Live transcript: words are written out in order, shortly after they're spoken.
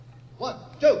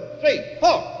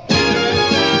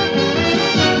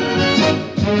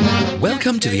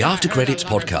to the After Credits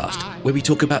podcast, where we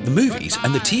talk about the movies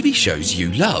and the TV shows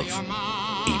you love,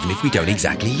 even if we don't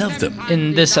exactly love them.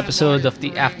 In this episode of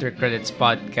the After Credits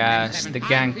podcast, the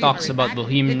gang talks about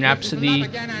Bohemian Rhapsody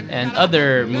and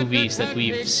other movies that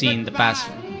we've seen the past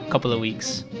couple of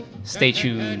weeks. Stay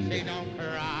tuned.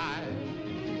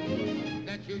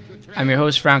 I'm your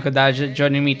host, Franco Daja.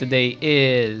 Joining me today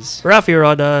is Rafi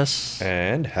Rodas.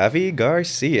 And Javi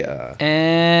Garcia.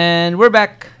 And we're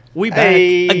back. We back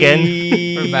again.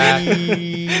 We're back.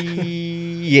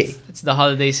 Yay. It's the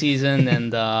holiday season,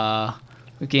 and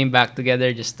we came back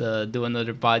together just to do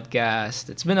another podcast.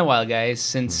 It's been a while, guys,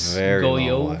 since Very Go long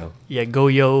Yo. while. Yeah, go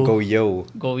yo. Go yo.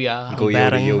 Go Ya. Go yo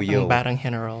to yo yo. Ang Barang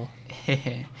General.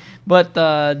 But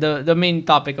the main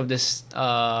topic of this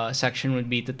section would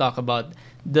be to talk about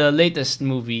the latest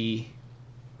movie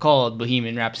called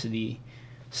Bohemian Rhapsody,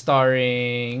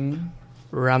 starring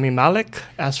Rami Malek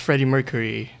as Freddie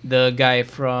Mercury. the guy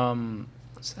from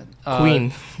what's that?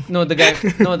 Queen. No, the guy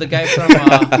from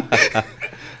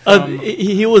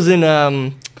He was in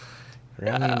Rami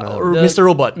Mr.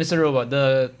 Robot. Mr. Robot,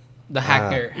 the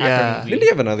hacker yeah. movie. Didn't he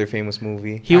have another famous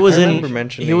movie? He was I in remember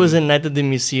mentioning. he was in Night at the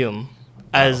Museum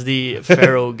as the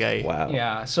Pharaoh guy. Wow.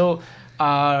 Yeah, so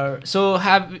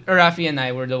Rafi and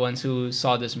I were the ones who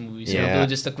saw this movie, so Yeah. we'll do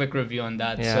just a quick review on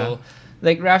that. Yeah. So,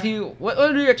 like, Rafi, what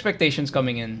are your expectations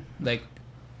coming in? Like,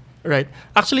 Right.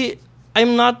 Actually,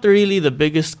 I'm not really the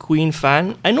biggest Queen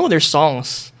fan. I know their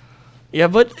songs. Yeah,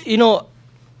 but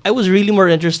I was really more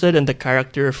interested in the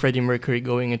character of Freddie Mercury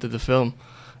going into the film.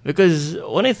 Because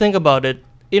when I think about it,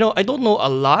 I don't know a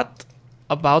lot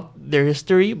about their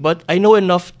history, but I know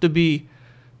enough to be,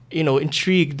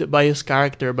 intrigued by his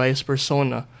character, by his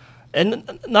persona. And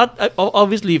not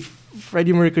obviously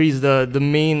Freddie Mercury is the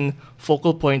main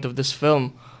focal point of this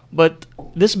film. But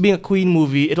this being a Queen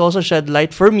movie, it also shed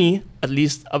light for me, at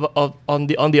least, on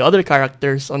the other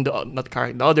characters,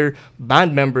 the other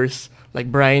band members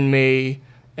like Brian May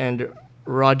and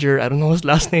Roger. I don't know his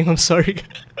last name. I'm sorry.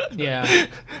 yeah,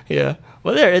 Yeah.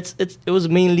 Well, it was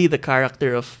mainly the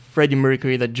character of Freddie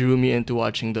Mercury that drew me into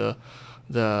watching the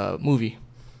movie.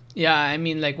 yeah. I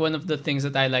mean, like, one of the things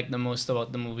that I liked the most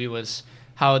about the movie was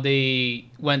how they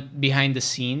went behind the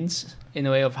scenes in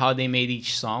a way of how they made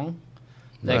each song.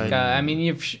 Like, Right. I mean,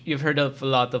 you've heard of a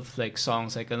lot of like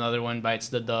songs, like Another One Bites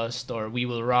the Dust, or We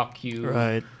Will Rock You,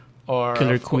 Right. or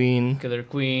Killer Queen. Killer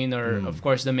Queen, or of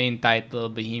course the main title,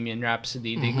 Bohemian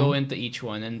Rhapsody. They go into each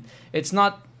one, and it's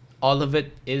not all of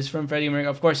it is from Freddie Mercury.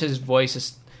 Of course, his voice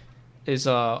is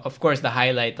of course the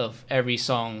highlight of every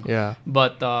song. Yeah.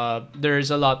 But there's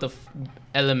a lot of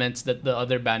elements that the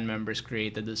other band members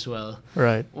created as well.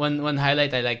 Right. One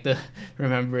highlight I like to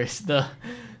remember is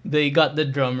they got the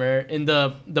drummer in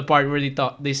the part where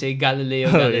they say Galileo,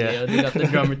 Galileo. yeah. They got the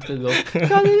drummer to go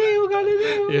Galileo,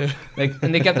 Galileo. Yeah. Like, and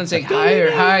they kept on saying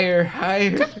higher, higher,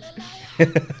 higher.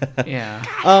 Yeah.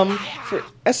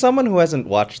 As someone who hasn't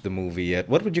watched the movie yet,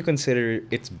 what would you consider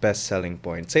its best selling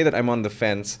point? Say that I'm on the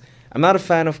fence. I'm not a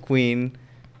fan of Queen.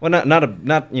 Well, not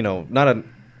a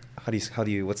how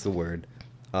do you what's the word?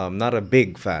 Not a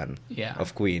big fan Yeah.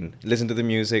 of Queen. Listen to the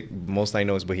music. Most I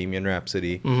know is Bohemian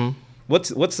Rhapsody. Mm-hmm.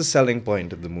 What's the selling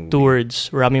point of the movie? 2 words.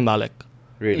 Rami Malek.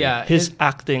 Really? Yeah. His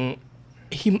acting.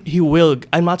 He will.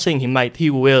 I'm not saying he might. He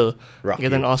will Rock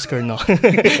get you. an Oscar. No.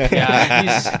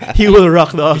 Yeah. He will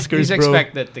rock the Oscars, He's bro.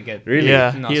 expected to get. Really?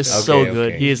 Yeah, an he is Oscar. so Okay,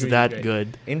 good. okay. He is He's really that great.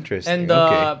 good. Interesting. And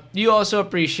okay. you also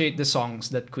appreciate the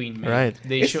songs that Queen made. Right.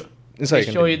 They It's- show sorry,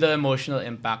 they show you continue. the emotional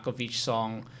impact of each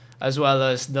song, as well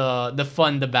as the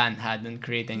fun the band had in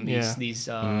creating Yeah. these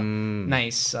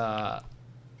nice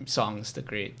songs to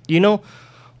create.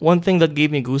 One thing that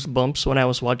gave me goosebumps when I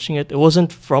was watching it, it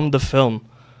wasn't from the film.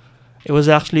 It was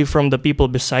actually from the people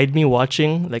beside me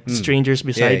watching, like the strangers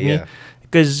beside me. yeah.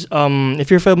 Because if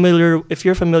you're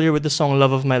familiar with the song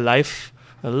 "Love of My Life,"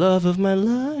 "Love of My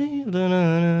Life,"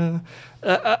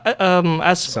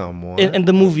 as Someone. in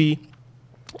the movie,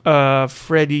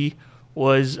 Freddie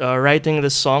was writing the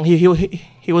song. He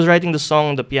was writing the song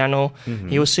on the piano.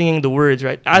 He was singing the words,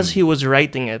 right? As he was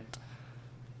writing it,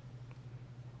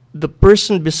 the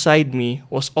person beside me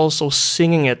was also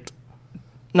singing it.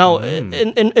 Now,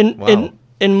 Wow.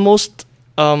 in most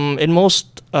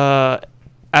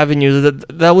avenues,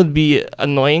 that would be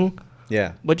annoying.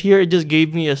 Yeah. But here, it just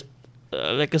gave me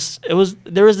there was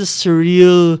this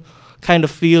surreal kind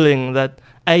of feeling that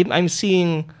I'm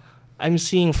seeing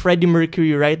Freddie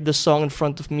Mercury write the song in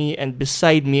front of me, and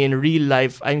beside me in real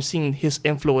life, I'm seeing his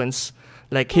influence.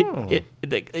 Like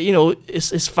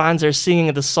his fans are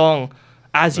singing the song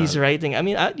as he's writing. I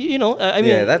mean,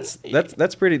 yeah,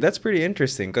 that's pretty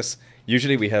interesting, because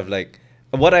usually we have like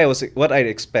what I'd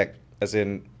expect as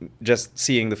in just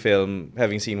seeing the film,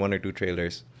 having seen one or two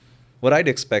trailers, what I'd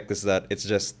expect is that it's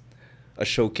just a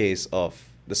showcase of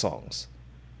the songs.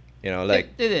 Like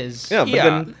it is. yeah,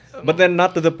 Yeah. but then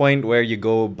not to the point where you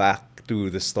go back to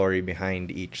the story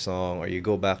behind each song, or you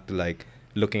go back to like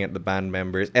looking at the band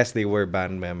members as they were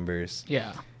band members.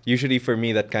 Yeah. Usually for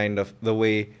me, that kind of the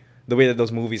way that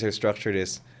those movies are structured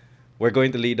is we're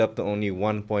going to lead up to only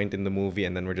one point in the movie,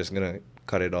 and then we're just gonna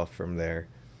cut it off from there.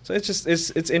 So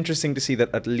it's interesting to see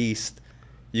that at least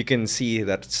you can see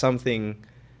that something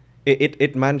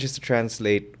it manages to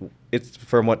translate. It's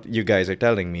from what you guys are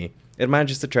telling me. It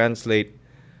manages to translate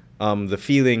the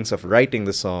feelings of writing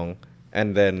the song,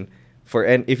 and then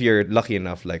if you're lucky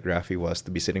enough, like Rafi was,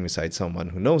 to be sitting beside someone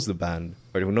who knows the band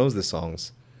or who knows the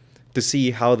songs, to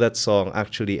see how that song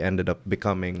actually ended up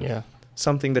becoming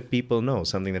something that people know,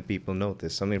 something that people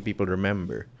notice, something that people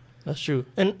remember. That's true.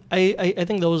 And I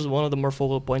think that was one of the more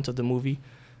focal points of the movie,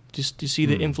 just to see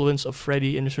the influence of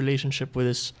Freddie in his relationship with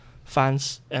his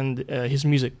fans and his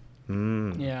music.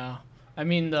 Yeah. I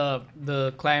mean,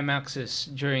 the climaxes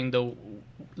during the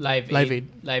Live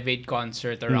Aid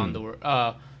concert around the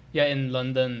world. In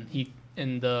London,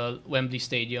 in the Wembley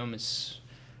Stadium, it's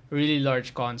a really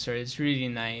large concert. It's really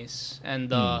nice, and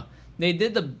they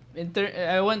did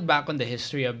I went back on the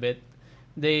history a bit.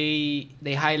 They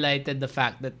highlighted the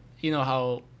fact that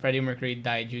how Freddie Mercury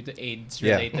died due to AIDS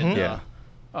related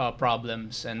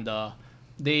problems, and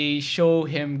they show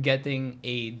him getting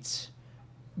AIDS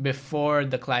before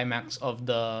the climax of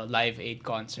the Live Aid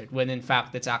concert, when in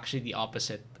fact it's actually the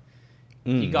opposite.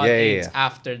 He got AIDS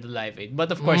after the Live Aid,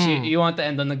 but of course you want to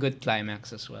end on a good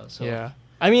climax as well. So yeah,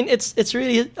 I mean it's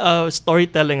really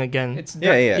storytelling again. It's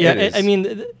I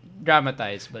mean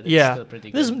dramatized, but it's still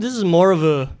pretty good. This is more of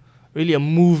a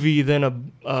movie than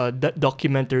a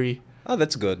documentary. Oh,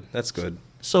 that's good. That's good.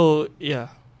 So yeah.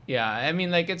 Yeah, I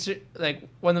mean, like, it's like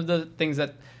one of the things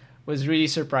that was really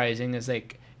surprising is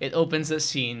like it opens the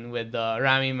scene with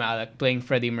Rami Malek playing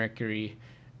Freddie Mercury,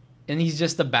 and he's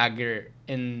just a bagger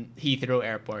in Heathrow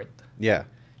Airport. Yeah,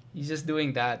 he's just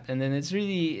doing that, and then it's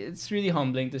really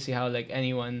humbling to see how like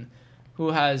anyone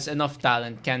who has enough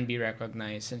talent can be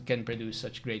recognized and can produce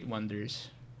such great wonders.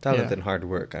 Talent and hard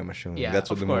work, I'm assuming. Yeah, that's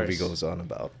what the movie course. goes on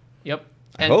about. Yep,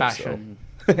 I and hope passion.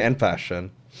 So. And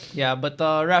passion. Yeah, but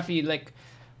Rafi, like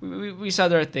we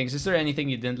said our things. Is there anything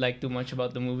you didn't like too much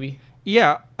about the movie?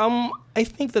 Yeah, I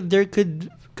think that there could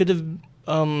have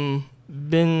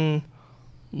been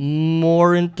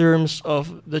more in terms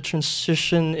of the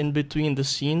transition in between the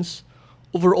scenes.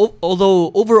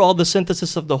 Although overall the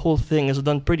synthesis of the whole thing is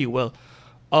done pretty well.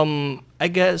 I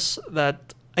guess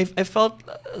that I felt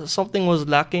something was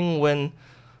lacking when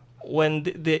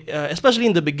they especially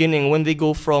in the beginning, when they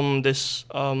go from this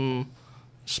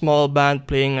small band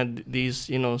playing at these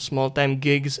small time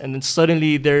gigs, and then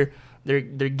suddenly they're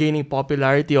gaining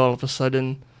popularity all of a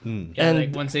sudden. Yeah, and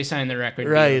like once they sign the record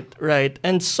deal. Right.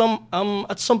 And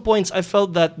at some points I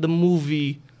felt that the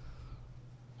movie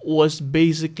was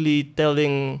basically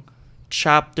telling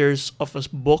chapters of a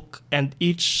book, and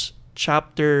each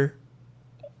chapter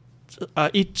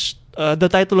the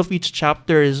title of each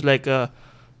chapter is like a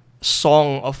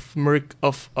song of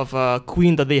a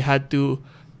queen that they had to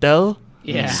tell.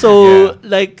 Yeah. So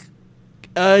like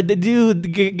do you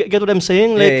get what I'm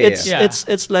saying? Like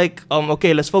it's like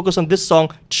okay, let's focus on this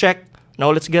song. Check. Now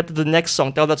let's get to the next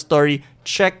song. Tell that story.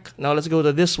 Check. Now let's go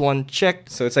to this one. Check.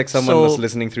 So it's like someone was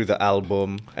listening through the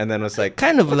album and then was like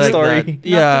kind of like story. That.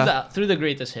 Yeah. Through the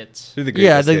greatest hits. Through the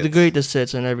greatest hits. The greatest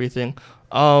hits and everything.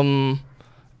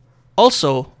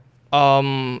 Also,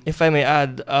 if I may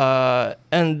add,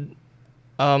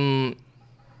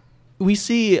 we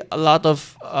see a lot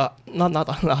of not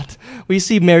a lot. We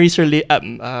see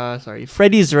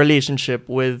Freddie's relationship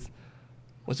with,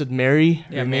 was it Mary?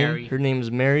 Yeah, Mary. Her name is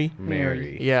Mary.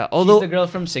 Mary. Yeah, although she's the girl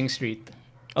from Sing Street.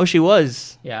 Oh, she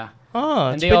was. Yeah. Oh,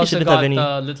 and they also got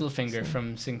Littlefinger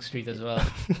from Sing Street as well.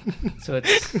 So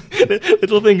it's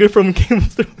Littlefinger from Game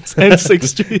of Thrones and Sing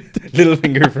Street.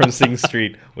 Littlefinger from Sing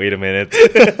Street. Wait a minute.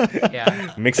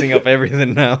 Yeah. Mixing up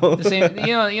everything now. The same.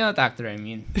 You know what actor I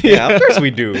mean. Yeah, of course we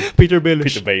do. Peter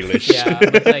Baelish. Yeah.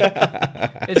 But like,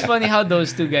 it's funny how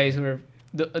those two guys were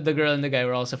the girl and the guy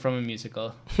were also from a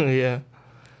musical. Yeah.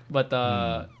 But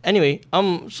anyway,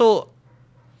 so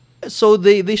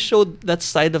they showed that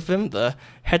side of him, the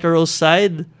hetero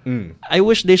side. I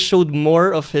wish they showed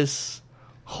more of his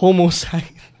homo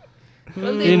side.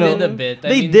 Well, they did a bit.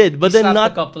 They did, but then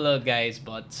not a couple of guys'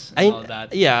 butts and all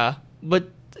that. Yeah, but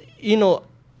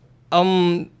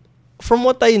from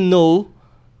what I know,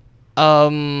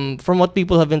 from what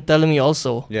people have been telling me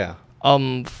also, yeah,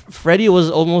 Freddie was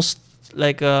almost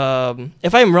like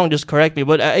if I'm wrong, just correct me.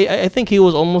 But I think he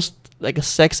was almost like a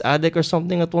sex addict or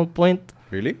something at one point.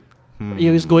 Really? He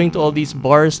was going to all these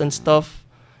bars and stuff.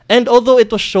 And although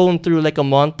it was shown through like a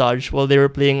montage while they were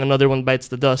playing Another One Bites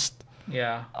the Dust,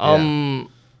 Yeah.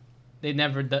 They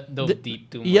never dove deep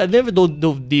too much. yeah, never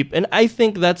dove deep. And I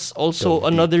think that's also Dove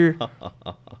deep. another.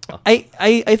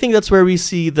 I think that's where we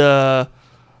see the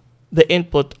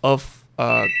input of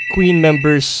Queen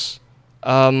members,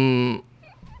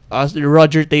 as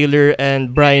Roger Taylor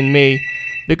and Brian May,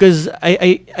 because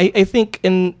I think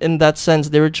in that sense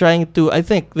they were trying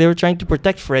to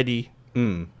protect Freddie.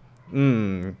 In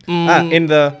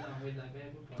the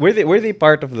were they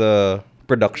part of the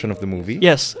production of the movie?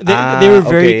 Yes, they were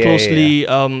very okay, closely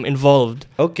involved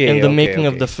in the making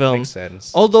of the film. Makes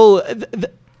sense. Although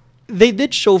they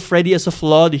did show Freddie as a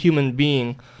flawed human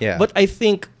being, Yeah. but I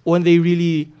think when they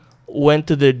really went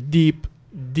to the deep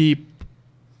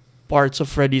parts of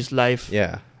Freddie's life,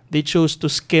 Yeah. they chose to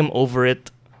skim over it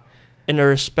in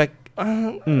a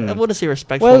I wouldn't say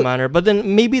respectful Well- manner, but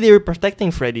then maybe they were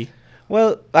protecting Freddie.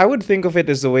 Well, I would think of it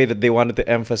as the way that they wanted to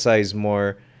emphasize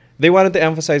more. They wanted to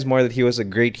emphasize more that he was a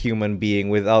great human being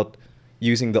without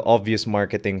using the obvious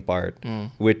marketing part,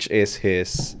 which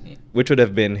would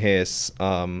have been his,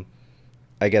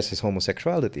 I guess, his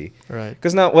homosexuality. Right.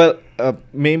 Because now,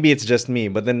 maybe it's just me,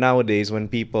 but then nowadays when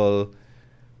people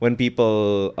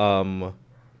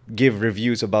give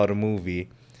reviews about a movie,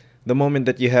 the moment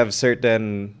that you have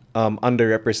certain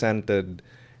underrepresented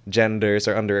genders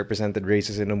or underrepresented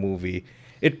races in a movie,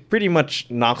 it pretty much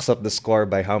knocks up the score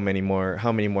by how many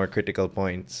more critical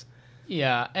points.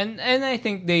 Yeah, and I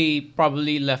think they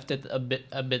probably left it a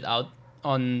bit out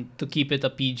to keep it a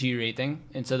PG rating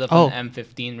instead of an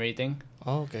M15 rating.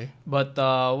 Oh, okay. But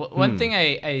one thing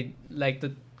I like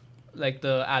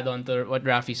to add on to what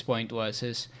Rafi's point was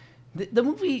is the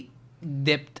movie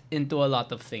dipped into a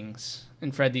lot of things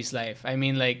in Freddy's life. I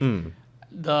mean, like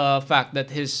the fact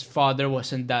that his father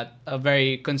wasn't that a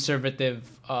very conservative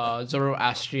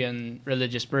Zoroastrian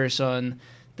religious person,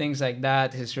 things like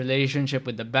that. His relationship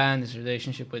with the band, his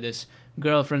relationship with his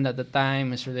girlfriend at the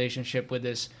time, his relationship with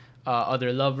his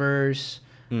other lovers.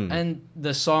 And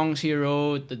the songs he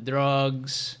wrote, the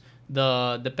drugs,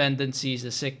 the dependencies,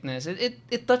 the sickness.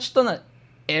 It touched on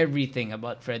everything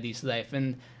about Freddie's life.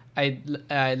 And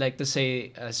I'd like to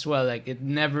say as well, like it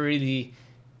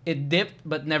dipped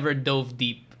but never dove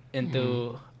deep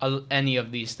into any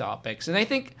of these topics. And I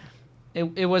think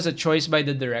it was a choice by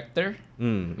the director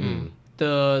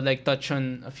to like touch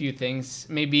on a few things.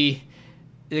 Maybe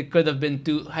it could have been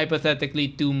hypothetically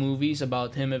two movies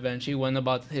about him eventually. One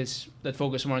about that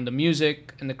focused more on the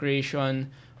music and the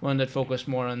creation. One that focused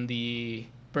more on the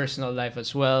personal life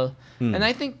as well. And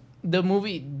I think the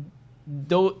movie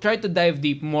tried to dive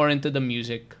deep more into the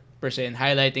music per se and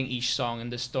highlighting each song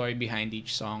and the story behind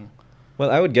each song.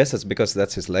 Well, I would guess that's because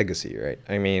that's his legacy, right?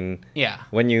 I mean, Yeah.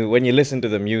 when you listen to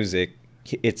the music,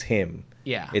 it's him.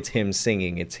 Yeah. It's him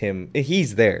singing. It's him.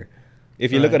 He's there.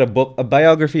 If you look at a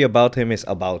biography about him is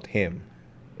about him.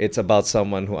 It's about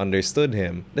someone who understood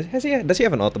him. Does he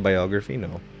have an autobiography?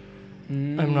 No.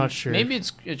 I'm not sure. Maybe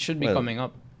it should be Well, coming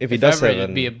up. if he does ever, have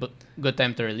it'd be an- a good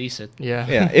time to release it. Yeah.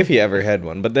 Yeah, if he ever had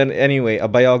one. But then anyway, a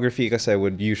biography kasi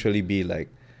would usually be like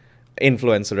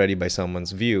influenced already by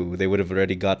someone's view. They would have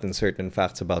already gotten certain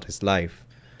facts about his life.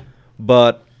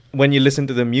 But when you listen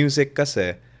to the music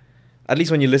kasi, at least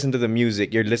when you listen to the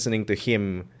music, you're listening to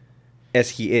him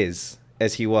as he is,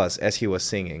 as he was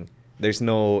singing. There's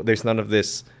none of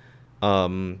this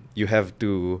you have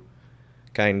to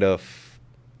kind of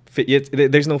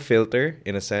there's no filter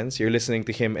in a sense. You're listening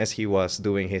to him as he was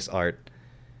doing his art,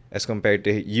 as compared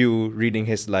to you reading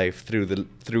his life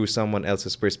through someone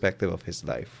else's perspective of his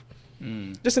life.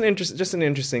 Just an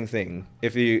interesting thing.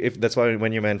 If that's why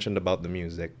when you mentioned about the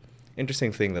music,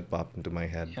 interesting thing that popped into my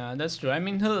head. Yeah, that's true. I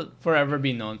mean, he'll forever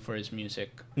be known for his music,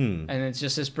 Mm. and it's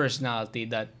just his personality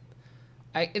that.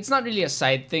 It's not really a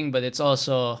side thing, but it's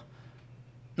also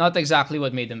not exactly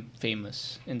what made him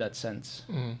famous in that sense.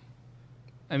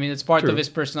 I mean, it's part True. of his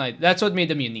personality. That's what made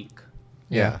him unique.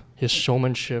 Yeah. His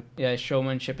showmanship, Yeah, his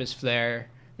showmanship, his flair.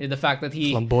 Yeah, the fact that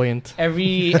he flamboyant.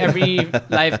 every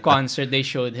live concert they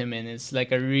showed him in, it's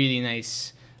like a really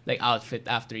nice like outfit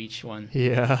after each one.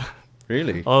 Yeah.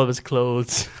 Really? All of his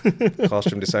clothes.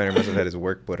 Costume designer must have had his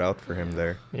work put out for him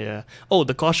there. Yeah. Oh,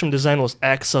 the costume design was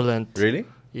excellent. Really?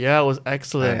 Yeah, it was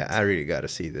excellent. I really gotta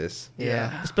see this.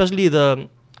 Yeah. Especially the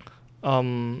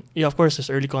of course his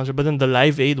early concert, but then the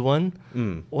Live Aid one.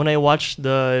 When I watched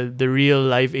the real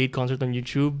Live Aid concert on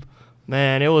YouTube,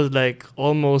 man, it was like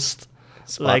almost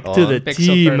Spot like on. to the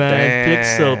Pixel T, perfect. man.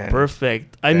 Pixel Damn.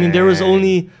 perfect. I mean, there was Dang.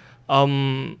 only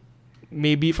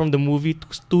maybe from the movie,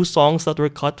 two songs that were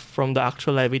cut from the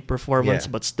actual Live 8 performance,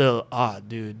 Yeah. but still,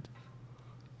 dude,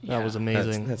 that Yeah. was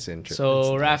amazing. That's interesting.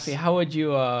 So, That's Rafi, nice. how would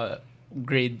you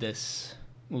grade this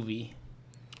movie?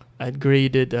 I'd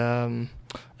grade it. I'm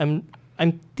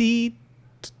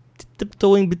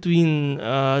tiptoeing between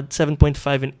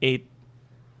 7.5 and 8.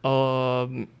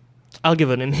 I'll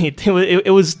give it an 8.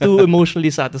 It was too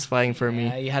emotionally satisfying for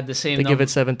me You had the same to give number. it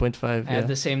 7.5. I had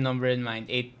the same number in mind.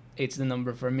 Eight's the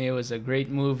number for me. It was a great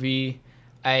movie.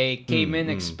 I came in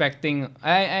expecting.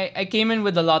 I came in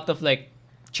with a lot of like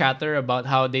chatter about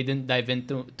how they didn't dive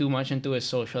into too much into his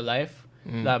social life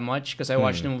that much, because I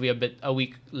watched the movie a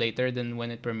week later than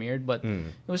when it premiered. But it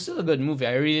was still a good movie.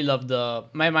 I really loved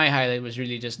my highlight was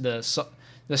really just the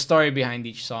story behind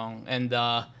each song. And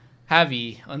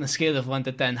Javi, on a scale of 1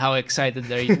 to 10, how excited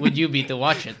would you be to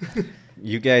watch it?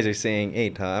 You guys are saying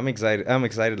 8, huh? I'm excited. I'm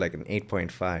excited like an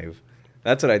 8.5.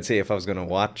 That's what I'd say if I was gonna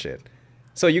watch it.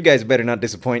 So you guys better not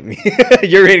disappoint me.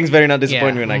 Your ratings better not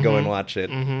disappoint me when I go and watch it.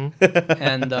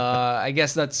 And I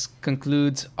guess that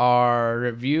concludes our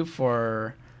review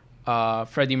for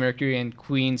Freddie Mercury and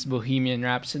Queen's Bohemian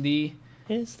Rhapsody.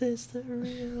 Is this the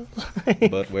real?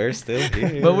 But we're still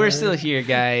here. But we're still here,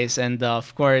 guys. And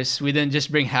of course, we didn't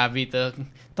just bring Javi to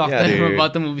talk to him dude.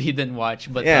 about the movie he didn't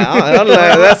watch. But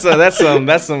that's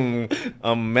some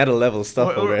meta level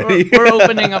stuff already. we're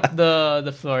opening up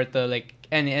the floor to like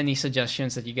any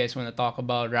suggestions that you guys want to talk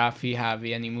about. Rafi,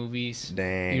 Javi, any movies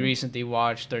Dang. you recently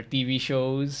watched or TV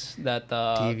shows that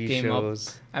TV came shows.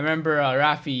 up. I remember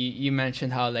Rafi, you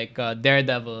mentioned how like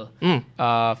Daredevil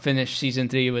finished season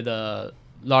 3 with a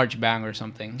large bang or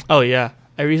something. Oh yeah,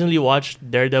 I recently watched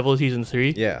Daredevil season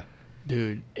 3. Yeah.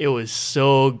 Dude, it was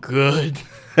so good.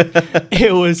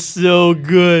 It was so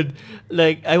good.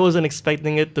 Like, I wasn't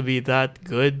expecting it to be that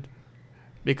good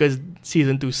because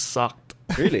season 2 sucked.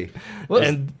 Really? What's-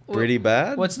 And Pretty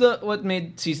bad? What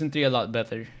made season 3 a lot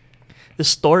better? the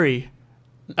story.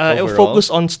 It Overall?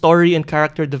 focused on story and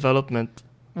character development.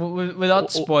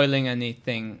 Without spoiling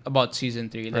anything about season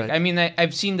 3, like Right. I mean,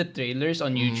 I've seen the trailers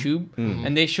on YouTube,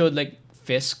 and they showed like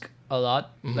Fisk a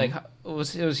lot. Like,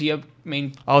 was he a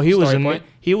main? Oh, he was story point?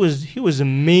 he was a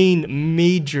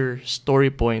major story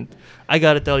point. I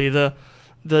gotta tell you, the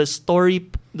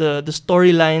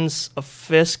storylines of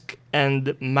Fisk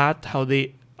and Matt,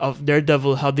 of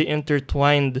Daredevil, how they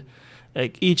intertwined.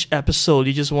 Like each episode,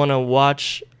 you just want to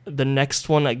watch the next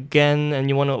one again, and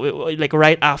you want to like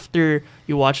right after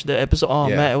you watch the episode. Oh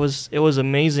Yeah. man, it was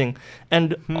amazing,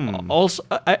 and also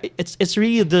it's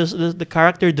really the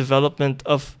character development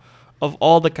of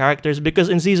all the characters, because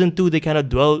in season 2 they kind of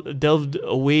delved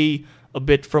away a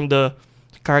bit from the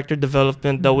character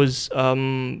development that was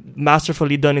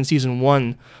masterfully done in season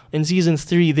 1. In season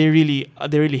 3 they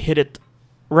really hit it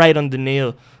right on the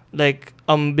nail, like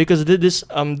because this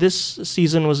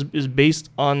season is based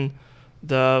on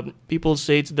the people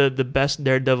say it's the best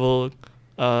Daredevil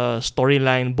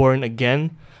storyline, Born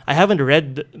Again. I haven't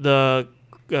read the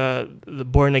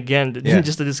Born Again, Yeah.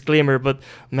 just a disclaimer, but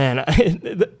man,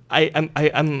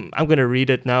 I'm gonna read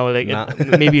it now, like Nah.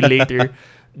 maybe later.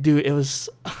 Dude, it was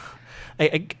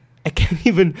I can't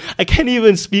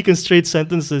even speak in straight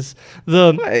sentences.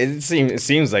 It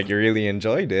seems like you really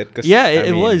enjoyed it. 'Cause, Yeah, I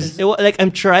it mean, was. Like,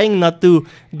 I'm trying not to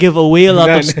give away a lot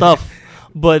of stuff,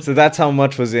 but So that's how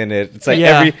much was in it. It's like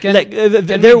yeah, every Can- like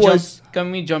Can there we was.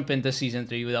 Can we jump into season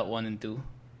 3 without 1 and 2?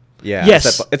 yeah.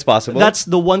 Yes. It's possible. That's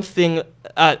the one thing.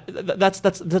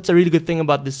 That's a really good thing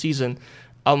about this season.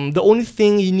 The only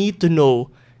thing you need to know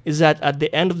is that at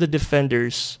the end of the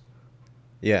Defenders,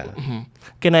 yeah.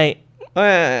 can I?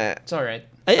 It's all right.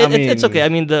 It's okay. I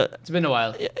mean It's been a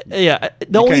while. the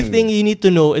You only can- thing you need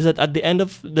to know is that at the end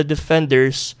of the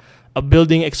Defenders, a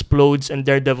building explodes and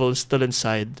Daredevil is still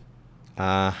inside.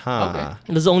 Okay.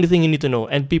 That's the only thing you need to know,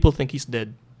 and people think he's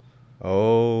dead.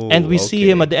 Oh. And we see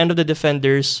him okay. at the end of the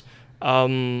Defenders,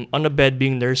 on a bed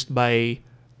being nursed by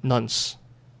nuns.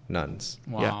 Nuns.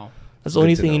 Wow. That's the Good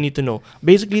only to thing you know. need to know.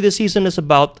 Basically, the season is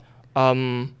about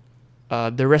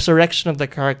the resurrection of the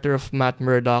character of Matt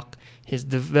Murdock, his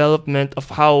development of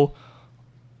how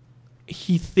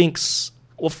he thinks,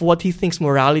 of what he thinks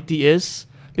morality is.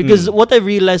 Because what I've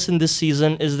realized in this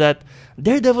season is that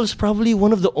Daredevil is probably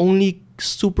one of the only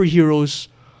superheroes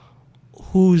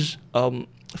whose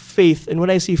faith, and when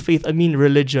I say faith, I mean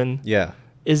religion, Yeah.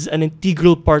 is an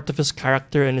integral part of his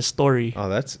character and his story. Oh,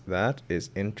 that is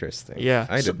interesting. Yeah.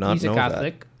 I did not He's know a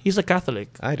Catholic. that. He's a Catholic.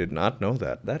 I did not know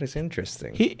that. That is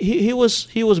interesting. He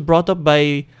was brought up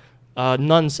by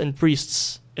nuns and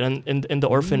priests in the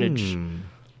orphanage.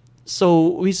 So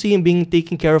we see him being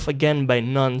taken care of again by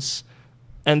nuns,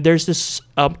 and there's this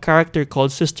character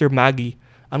called Sister Maggie.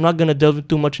 I'm not gonna delve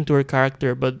too much into her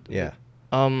character, but Yeah.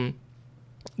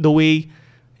 the way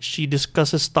she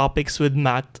discusses topics with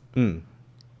Matt Mm.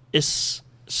 is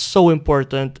so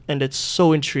important and it's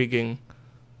so intriguing.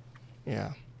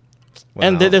 Yeah.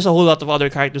 And Wow. there's a whole lot of other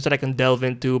characters that I can delve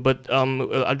into, but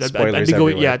I'd be Spoilers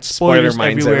going, everywhere. yeah, it's spoilers Spoiler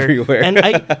minds everywhere. everywhere.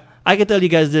 And I can tell you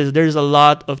guys this: there's a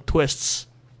lot of twists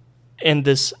in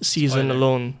this season Spoiler.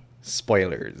 alone.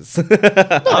 Spoilers. No,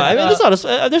 I mean there's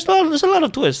a lot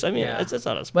of twists. I mean, Yeah. it's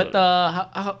not a spoiler.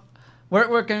 But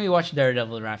where can we watch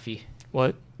Daredevil, Rafi?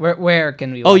 What? Where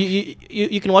can we watch? Oh,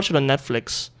 you can watch it on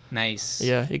Netflix. Nice.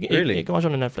 Yeah, Really? you can watch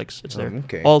it on Netflix. It's there.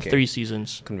 Okay, All okay. 3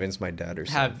 seasons. Convince my dad or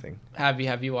Have something.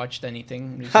 have you watched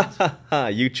anything recent?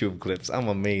 YouTube clips. I'm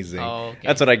amazing. Oh, okay.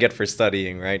 That's what I get for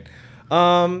studying, right?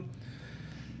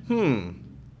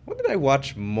 What did I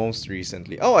watch most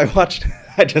recently? Oh, I watched.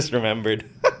 I just remembered.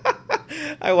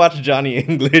 I watched Johnny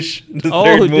English, the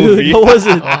third Dude, movie. what was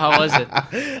it? Oh, how was it?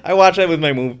 I watched it with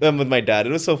my dad.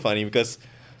 It was so funny because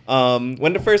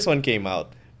when the first one came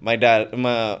out, my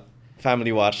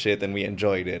family watched it and we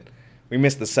enjoyed it. We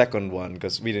missed the second one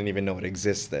because we didn't even know it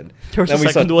existed. There was Then a we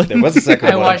saw- second one. There was a second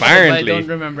I one, watched apparently. it, but I don't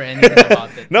remember anything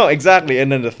about it. No, exactly.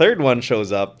 And then the third one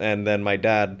shows up, and then my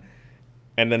dad.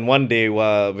 And then one day,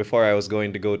 before I was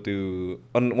going to go to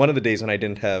on one of the days when I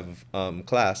didn't have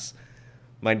class,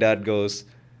 my dad goes,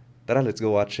 "Tara, let's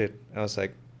go watch it." I was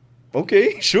like,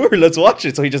 "Okay, sure, let's watch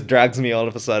it." So he just drags me all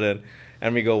of a sudden,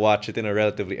 and we go watch it in a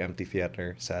relatively empty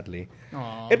theater. Sadly,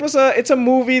 Aw. it's a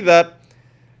movie that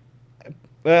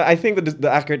I think the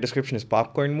accurate description is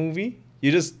popcorn movie.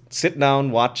 You just sit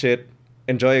down, watch it,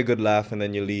 enjoy a good laugh, and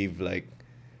then you leave like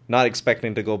not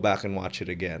expecting to go back and watch it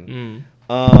again.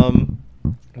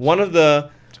 One of the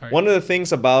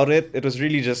things about it was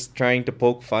really just trying to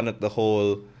poke fun at the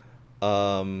whole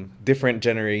different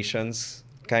generations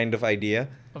kind of idea.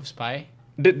 Of Spy.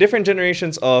 Different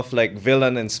generations of like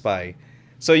villain and spy.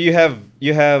 So you have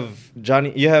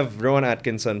Rowan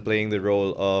Atkinson playing the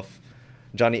role of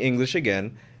Johnny English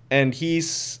again, and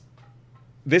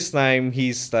this time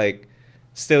he's like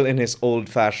still in his old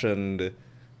fashioned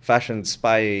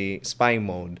spy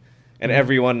mode. And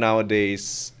everyone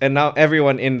nowadays, and now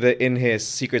everyone in his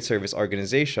Secret Service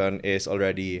organization is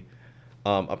already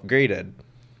upgraded,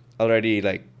 already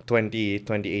like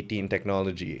 2018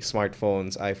 technology,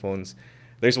 smartphones, iPhones.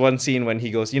 There's one scene when he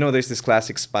goes, there's this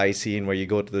classic spy scene where you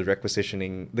go to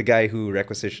the guy who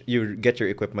you get your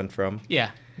equipment from. Yeah.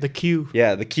 The queue.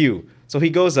 Yeah, the queue. So he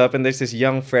goes up and there's this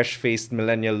young, fresh-faced,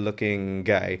 millennial-looking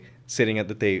guy sitting in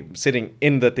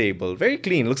the table, very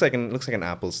clean, looks like an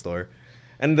Apple store.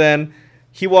 And then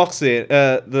he walks in.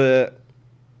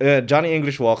 Johnny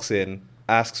English walks in,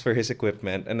 asks for his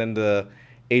equipment, and then the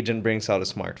agent brings out a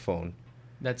smartphone.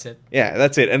 That's it. Yeah,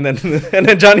 that's it. And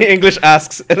then Johnny English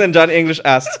asks.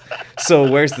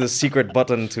 So where's the secret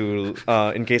button to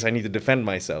in case I need to defend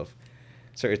myself?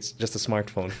 Sir, it's just a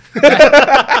smartphone.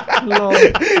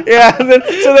 Yeah.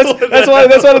 That's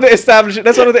one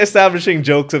of the establishing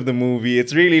jokes of the movie.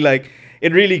 It's really like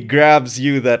it really grabs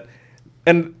you that.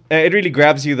 And it really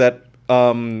grabs you that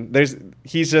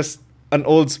he's just an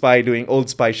old spy doing old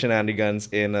spy shenanigans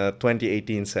in a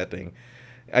 2018 setting.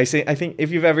 I think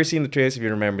if you've ever seen the trailers, if you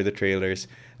remember the trailers,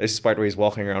 there's this part where he's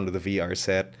walking around with a VR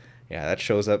set. Yeah, that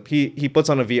shows up. He puts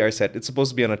on a VR set. It's supposed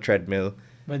to be on a treadmill,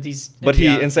 But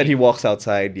instead he walks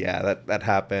outside. Yeah, that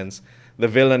happens. The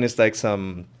villain is like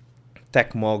some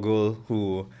tech mogul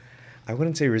who I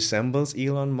wouldn't say resembles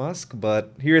Elon Musk,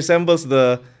 but he resembles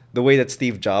the way that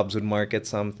Steve Jobs would market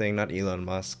something, not Elon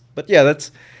Musk. But yeah,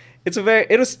 it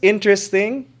was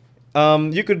interesting.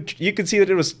 You could see that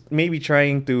it was maybe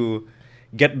trying to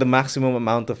get the maximum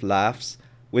amount of laughs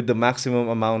with the maximum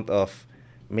amount of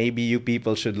maybe you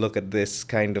people should look at this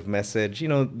kind of message.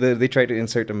 They try to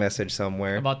insert a message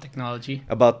somewhere about technology.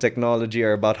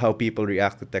 Or about how people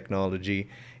react to technology.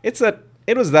 It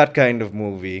was that kind of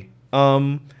movie.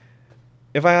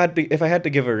 If I had to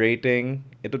give a rating,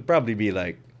 it would probably be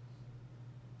like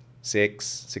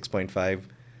 6.5.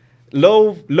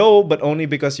 Low, but only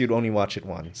because you'd only watch it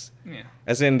once. Yeah.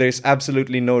 As in, there's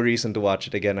absolutely no reason to watch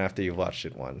it again after you've watched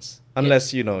it once.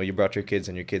 Unless, you brought your kids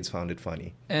and your kids found it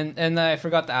funny. And I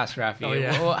forgot to ask Rafi. Oh,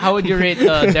 yeah. How would you rate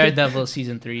Daredevil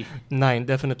season 3? 9,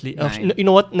 definitely. 9. You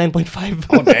know what? 9.5.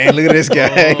 Oh, man, look at this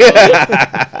guy.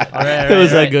 Alright, It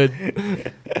was that right.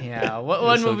 good. Yeah.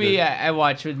 One so movie good. I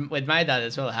watched with my dad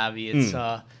as well, Javi. It's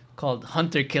called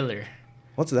Hunter Killer.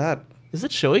 What's that? Is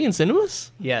it showing in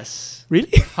cinemas? Yes.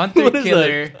 Really? Hunter What is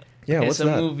Killer. Yeah, is what's a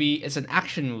that? movie. It's an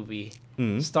action movie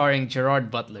starring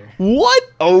Gerard Butler. What?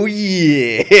 Oh,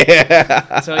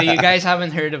 yeah. So you guys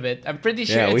haven't heard of it. I'm pretty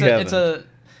sure Yeah, we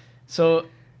so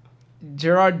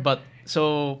Gerard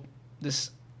so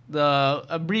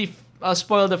a brief. I'll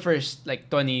spoil the first like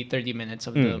 20-30 minutes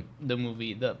of the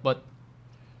movie. But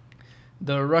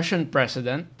the Russian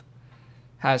president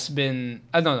has been.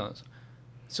 I don't know.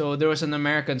 So there was an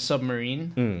American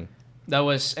submarine that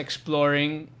was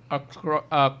exploring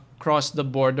across the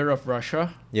border of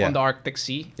Russia on the Arctic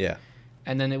Sea. Yeah.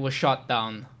 And then it was shot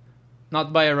down,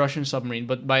 not by a Russian submarine,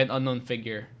 but by an unknown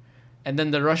figure. And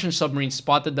then the Russian submarine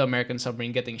spotted the American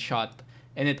submarine getting shot,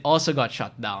 and it also got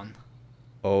shot down.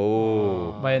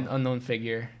 Oh. By an unknown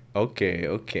figure.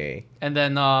 Okay. And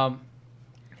then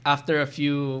after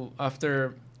you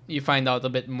find out a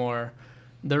bit more,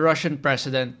 the Russian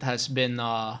president has been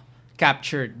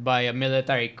captured by a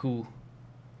military coup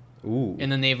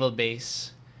in a naval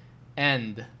base.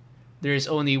 And there is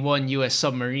only one U.S.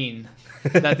 submarine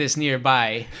that is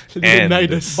nearby.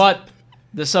 But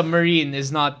the submarine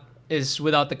is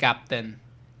without the captain.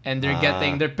 And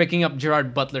they're picking up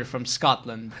Gerard Butler from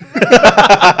Scotland.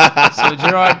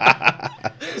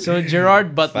 so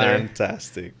Gerard Butler.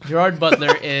 Fantastic. Gerard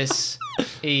Butler is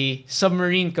a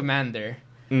submarine commander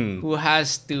who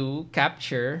has to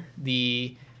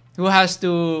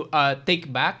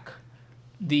take back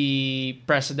the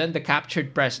president, the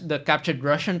captured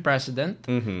Russian president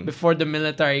before the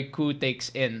military coup takes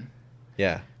in.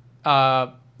 Yeah.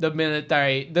 The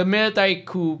military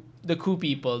coup. The coup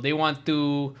people, they want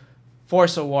to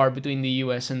force a war between the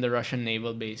U.S. and the Russian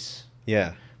naval base.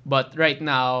 Yeah. But right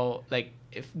now, like,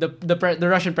 if the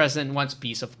Russian president wants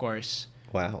peace, of course.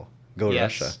 Wow. Go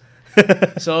Russia.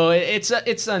 So it's a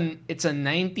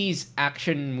 90s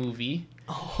action movie.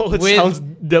 Oh,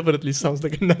 definitely sounds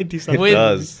like a 90s action movie. It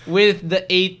does. With the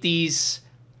 80s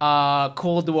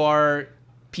Cold War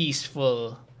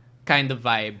peaceful kind of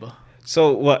vibe.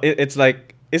 So what? It's like.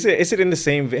 Is it in the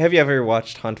same? Have you ever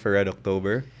watched Hunt for Red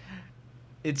October?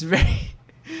 It's very.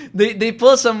 They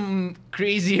pull some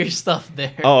crazier stuff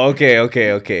there. Oh, okay.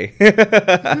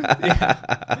 Yeah.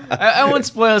 I won't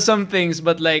spoil some things,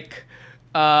 but like,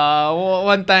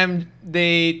 one time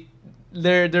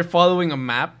they're following a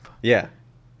map. Yeah.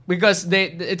 Because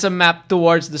it's a map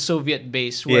towards the Soviet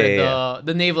base where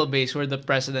the naval base where the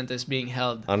president is being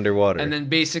held underwater, and then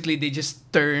basically they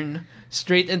just turn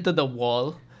straight into the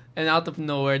wall. And out of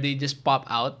nowhere, they just pop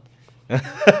out.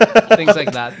 Things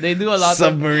like that. They do a lot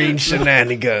submarine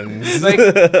shenanigans.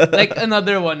 like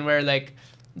another one where like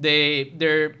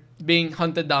they're being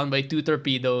hunted down by two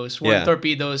torpedoes. One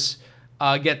torpedoes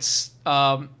gets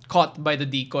caught by the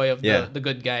decoy of the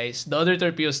good guys. The other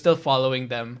torpedo is still following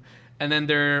them, and then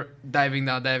they're diving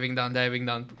down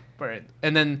for it.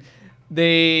 And then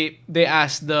they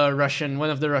asked one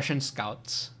of the Russian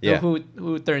scouts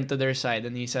who turned to their side,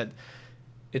 and he said,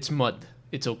 "It's mud.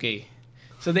 It's okay."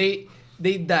 So they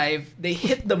dive. They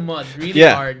hit the mud really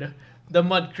hard. The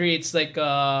mud creates like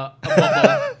a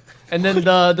bubble, and then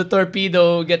the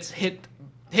torpedo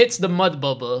hits the mud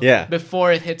bubble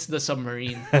before it hits the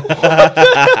submarine.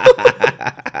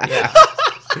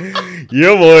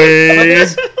 Yeah, boy.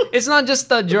 It's not just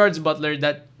George Butler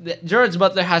George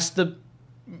Butler has to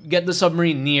get the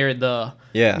submarine near the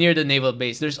naval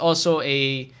base. There's also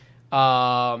a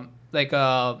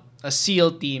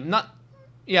SEAL team,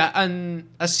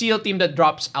 a SEAL team that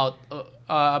drops out,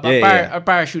 a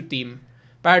parachute team,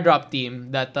 paradrop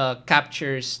team that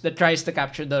tries to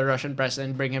capture the Russian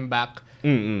president, bring him back,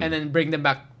 and then bring them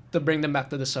back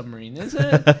to the submarine. It's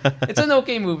an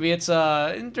okay movie. It's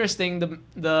interesting.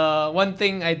 The one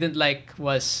thing I didn't like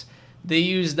was they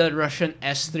used the Russian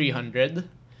S-300,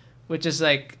 which is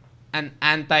like an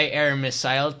anti-air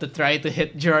missile to try to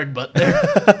hit Gerard Butler.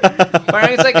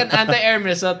 Parang it's like an anti-air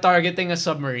missile targeting a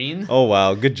submarine. Oh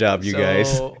wow, good job, you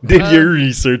guys. Did your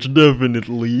research,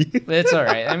 definitely. It's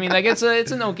alright. I mean, like it's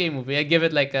an okay movie. I give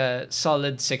it like a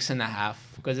solid 6.5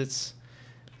 because it's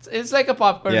like a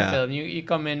popcorn film. You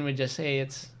come in with just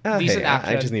it's decent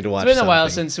action. I just need to watch. It's been a while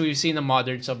since we've seen a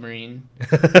modern submarine,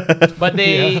 but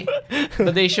they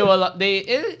show a lot.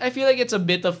 I feel like it's a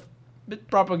bit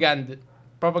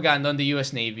propaganda on the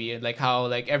U.S. Navy, like how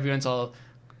like everyone's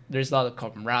there's a lot of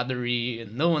camaraderie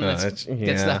and no one gets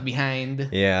left behind.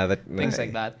 Yeah, things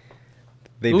like that.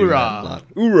 They do that a lot.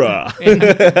 Hoorah!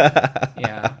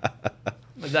 Yeah,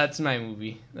 but that's my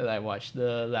movie that I watched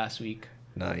the last week.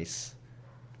 Nice.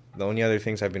 The only other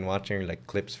things I've been watching are like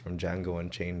clips from Django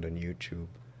Unchained on YouTube.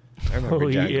 I remember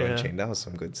Django Unchained. That was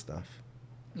some good stuff.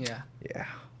 Yeah. Yeah.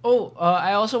 Oh,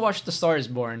 I also watched The Star Is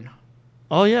Born.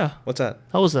 Oh yeah. What's that?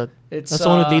 How was that? That's the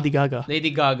one with Lady Gaga. Lady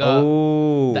Gaga,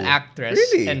 the actress,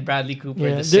 and Bradley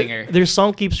Cooper, the singer. Their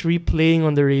song keeps replaying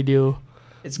on the radio.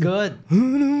 It's good.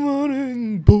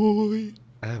 Morning, boy.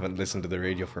 I haven't listened to the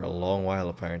radio for a long while.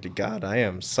 Apparently, God, I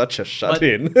am such a But,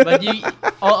 shut-in. but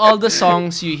all the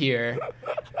songs you hear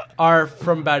are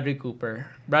from Bradley Cooper.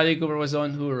 Bradley Cooper was the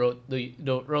one who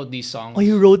wrote these songs. Oh,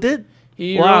 you wrote it?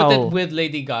 He Wow. wrote it with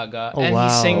Lady Gaga, Oh, and wow.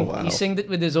 Wow. he sang it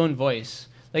with his own voice.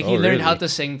 Like he Oh, learned how really? to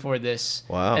sing for this.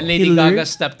 Wow. And Lady He Gaga learned?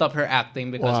 stepped up her acting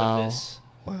because Wow. of this.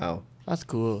 Wow, That's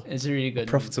cool. It's a really good.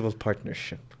 profitable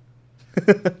partnership.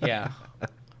 Yeah.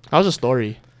 How's the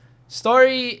story?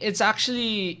 Story, it's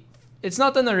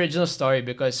not an original story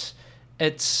because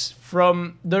it's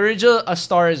from the original A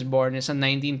Star is Born is a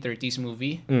 1930s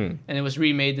movie, Mm. and it was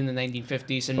remade in the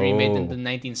 1950s and remade in Oh. the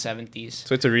 1970s.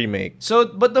 So it's a remake. So,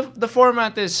 but the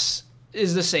format is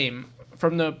the same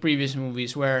from the previous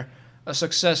movies, where a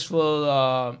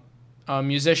successful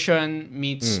musician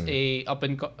meets a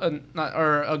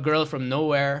or a girl from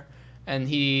nowhere, and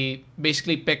he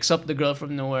basically picks up the girl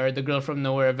from nowhere. The girl from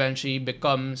nowhere eventually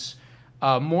becomes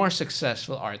a more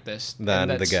successful artist Than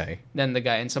and the guy. Than the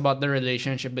guy. And it's about the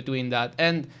relationship between that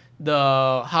and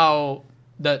how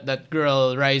that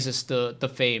girl rises to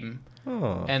fame.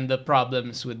 Oh. And the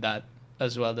problems with that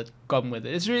as well that come with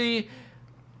it. It's really,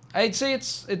 I'd say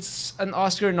it's an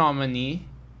Oscar nominee,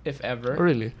 if ever. Oh,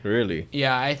 really? Really?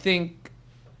 Yeah, I think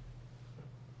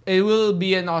it will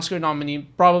be an Oscar nominee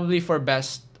probably for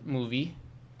best movie.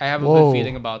 I have a Whoa. good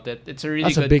feeling about it. It's a really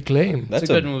That's good. a big claim. It's That's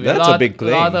a good movie. That's a big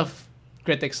claim. A lot of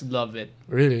critics love it.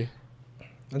 Really?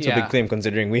 That's a Yeah. big claim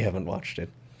considering we haven't watched it.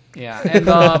 Yeah, and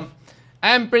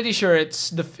I'm pretty sure it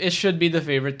should be the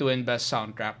favorite to win best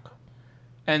soundtrack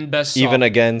and best song. Even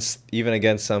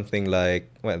against something like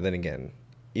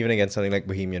even against something like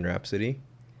Bohemian Rhapsody.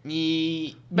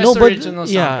 Best No, but- original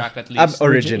yeah. soundtrack at least.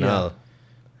 Original.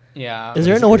 Yeah. Is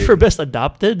there an is it award for really? best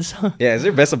adapted? Yeah, is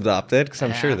there best adopted? Because I'm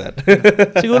Yeah. sure that.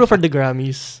 Siguro for the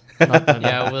Grammys. Not that.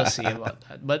 Yeah, we'll see about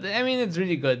that. But I mean, it's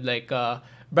really good. Like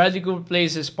Bradley Cooper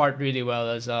plays his part really well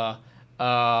as a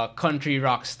country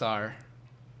rock star.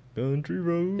 Country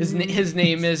road. His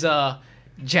name is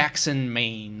Jackson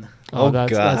Maine. Oh,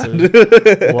 That's God.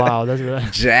 wow, that's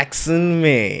right. Jackson,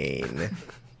 Maine.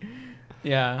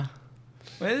 Yeah,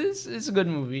 well, it's a good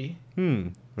movie.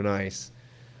 Nice.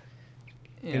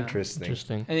 Yeah.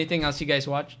 Interesting. Anything else you guys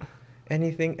watched?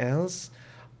 Anything else?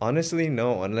 Honestly,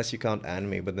 no, unless you count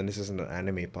anime, but then this isn't an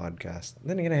anime podcast.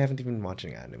 Then again, I haven't even been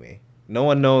watching anime. No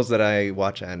one knows that I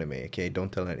watch anime, okay?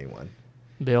 Don't tell anyone.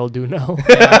 They all do now.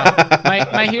 Yeah.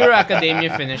 My Hero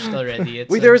Academia finished already. It's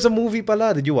Wait, there was a movie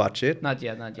pala. Did you watch it? not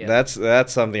yet.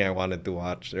 That's something I wanted to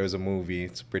watch. There was a movie.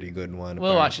 It's a pretty good one.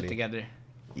 We'll watch it apparently. together.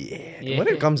 Yeah. When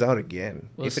it comes out again.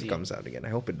 We'll if it see. comes out again. I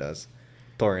hope it does.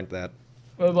 Torrent that.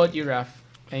 What about you, Raf?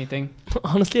 Anything?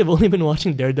 Honestly, I've only been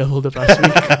watching Daredevil the past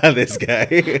week. This guy.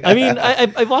 I mean,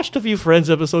 I watched a few Friends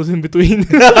episodes in between.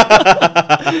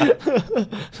 But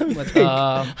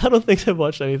I don't think I've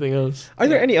watched anything else. Are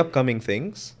there any upcoming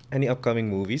things? Any upcoming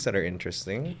movies that are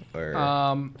interesting? Or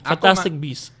Fantastic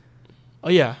Beasts. Oh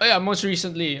yeah. Oh yeah, most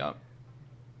recently, the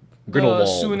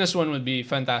Grindelwald. soonest one would be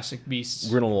Fantastic Beasts.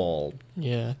 Grindelwald.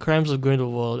 Yeah, Crimes of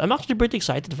Grindelwald. I'm actually pretty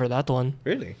excited for that one.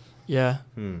 Really? Yeah,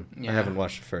 Yeah. I haven't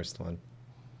watched the first one.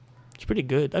 it's pretty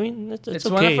good. I mean, it's It's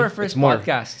okay. one of our first It's more-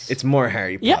 podcasts. It's more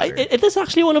Harry Potter. Yeah, it is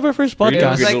actually one of our first Really? It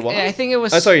was podcasts. like, Grindelwald? I think it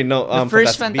was. Sorry, no. the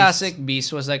first Fantastic Fantastic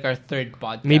Beast was like our third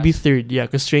podcast. Maybe third, yeah,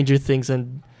 because Stranger Things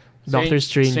and Doctor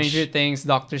Strange. Stranger Things,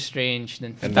 Doctor Strange,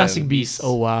 then Fantastic then Beasts.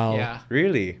 Oh wow. Yeah,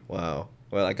 Really? Wow.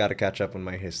 Well, I got to catch up on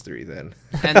my history then.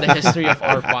 and the history of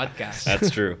our podcast. That's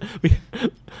true.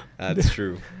 That's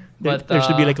true. But there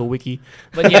should be like a wiki.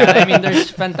 But yeah, I mean, there's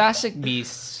Fantastic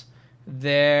Beasts.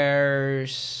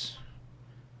 There's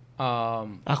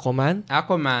Aquaman.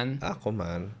 Aquaman.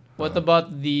 Aquaman. What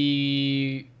about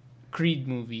the Creed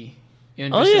movie? You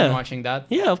Oh, interested in yeah. watching that?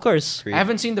 Yeah, of course. Creed. I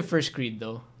haven't seen the first Creed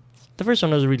though. The first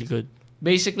one was really good.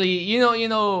 Basically, you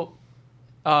know,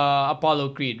 Apollo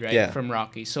Creed, right? Yeah. From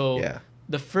Rocky. So Yeah.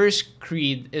 the first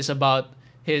Creed is about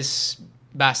his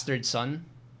bastard son,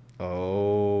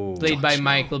 Oh. played by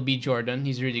Michael B. Jordan.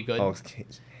 He's really good. Okay.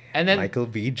 And then, Michael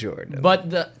B. Jordan. but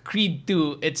the Creed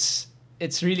 2, it's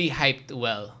really hyped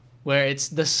well, where it's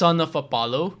the son of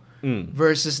Apollo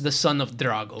versus the son of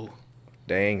Drago.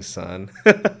 Dang, son.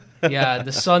 Yeah,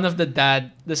 the son of the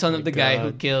dad, the son of the guy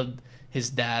who God. killed his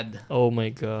dad. Oh my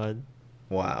god.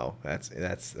 Wow, that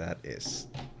is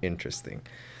interesting.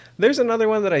 There's another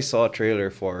one that I saw a trailer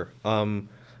for.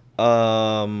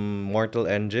 Mortal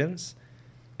Engines.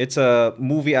 It's a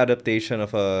movie adaptation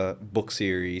of a book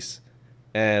series,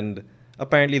 and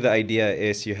apparently the idea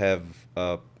is you have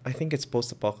I think it's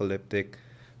post-apocalyptic,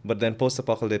 but then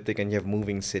post-apocalyptic and you have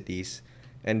moving cities,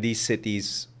 and these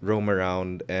cities roam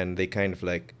around and they kind of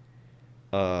like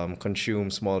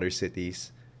consume smaller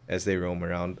cities. as they roam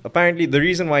around. Apparently, the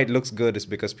reason why it looks good is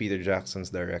because Peter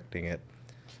Jackson's directing it.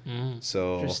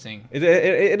 So Interesting.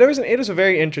 It was a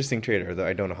very interesting trailer, though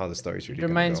I don't know how the story's really. It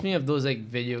reminds me of those like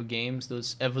video games,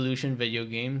 those evolution video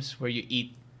games where you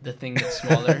eat the thing that's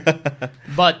smaller,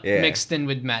 but mixed in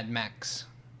with Mad Max.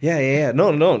 Yeah.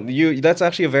 No. That's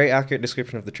actually a very accurate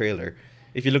description of the trailer.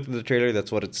 If you look at the trailer,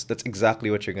 that's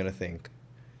exactly what you're gonna think.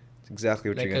 It's exactly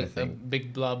what Like you're gonna a think.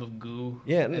 big blob of goo.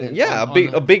 Yeah, And then yeah,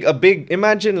 a big.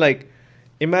 Imagine like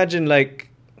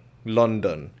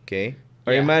London, okay,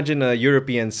 or Yeah. imagine a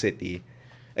European city,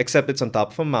 except it's on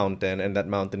top of a mountain and that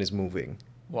mountain is moving.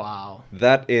 Wow.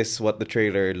 That is what the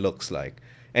trailer looks like,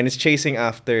 and it's chasing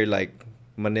after like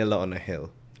Manila on a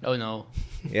hill. Oh no.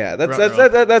 Yeah, that's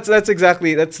Ruh-roh. that's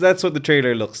exactly that's what the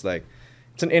trailer looks like.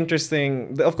 It's an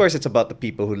interesting. Of course, it's about the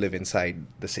people who live inside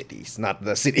the cities, not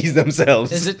the cities themselves.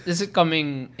 Is it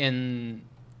coming in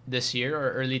this year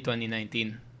or early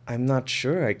 2019? I'm not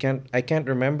sure. I can't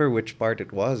remember which part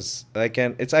it was.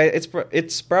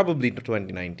 It's probably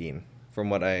 2019 from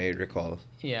what I recall.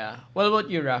 Yeah. What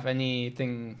about you, Raf?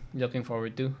 Anything looking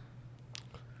forward to?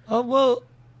 Well,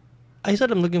 I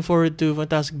said I'm looking forward to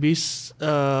Fantastic Beasts,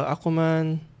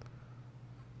 Aquaman.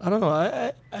 I don't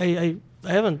know. I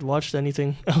haven't watched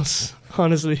anything else,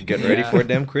 honestly. Get ready for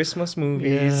them Christmas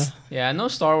movies. Yeah, no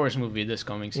Star Wars movie this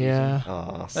coming season. Yeah.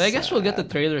 Aw, But I guess we'll get the sad.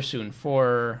 trailer soon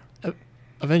for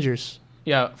Avengers.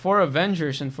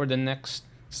 Avengers and for the next,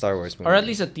 Star Wars movie. or at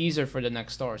least a teaser for the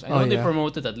next Star Wars. I know Oh, they yeah.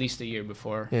 promoted at least a year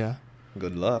before. Yeah.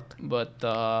 Good luck. But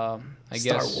I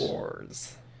guess Star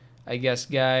Wars. I guess,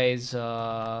 guys,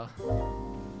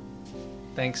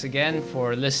 thanks again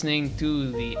for listening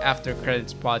to the After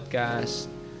Credits podcast.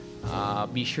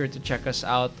 Be sure to check us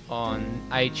out on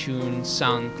iTunes,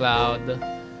 SoundCloud,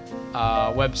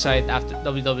 website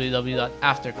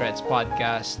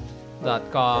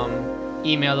www.aftercreditspodcast.com.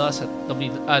 Email us at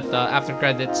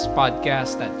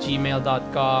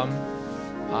aftercreditspodcast@gmail.com.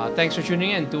 Thanks for tuning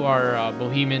in to our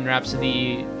Bohemian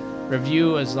Rhapsody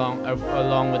review,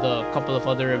 along with a couple of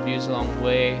other reviews along the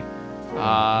way.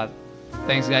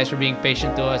 Thanks, guys, for being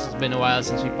patient to us. It's been a while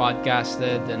since we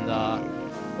podcasted, and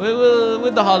we will,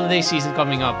 with the holiday season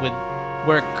coming up, with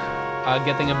work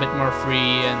getting a bit more free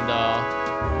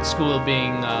and school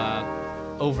being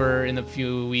over in a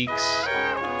few weeks,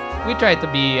 we try to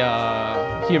be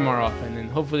here more often, and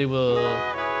hopefully we'll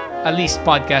at least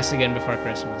podcast again before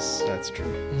Christmas. That's true.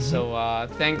 So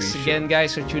thanks Appreciate again,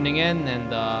 guys, for tuning in, and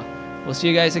we'll see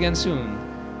you guys again soon.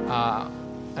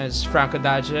 As Franco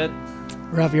Dajet,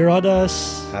 Ravi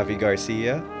Rodas. Javi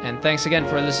Garcia. and thanks again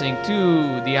for listening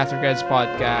to the After Credits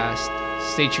podcast.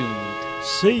 Stay tuned.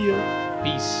 See ya.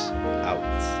 Peace. Out.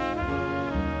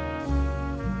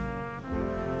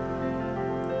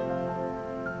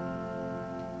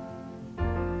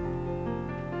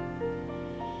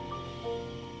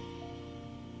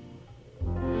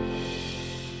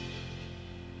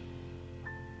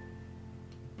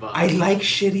 I like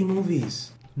shitty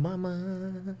movies.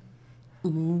 Mama.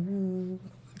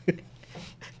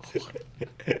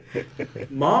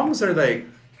 Moms are like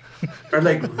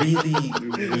really,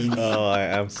 really. Oh,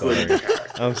 I'm sorry.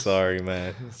 I'm sorry,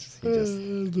 man. He just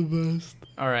The best.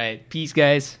 All right. Peace,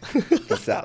 guys. peace out.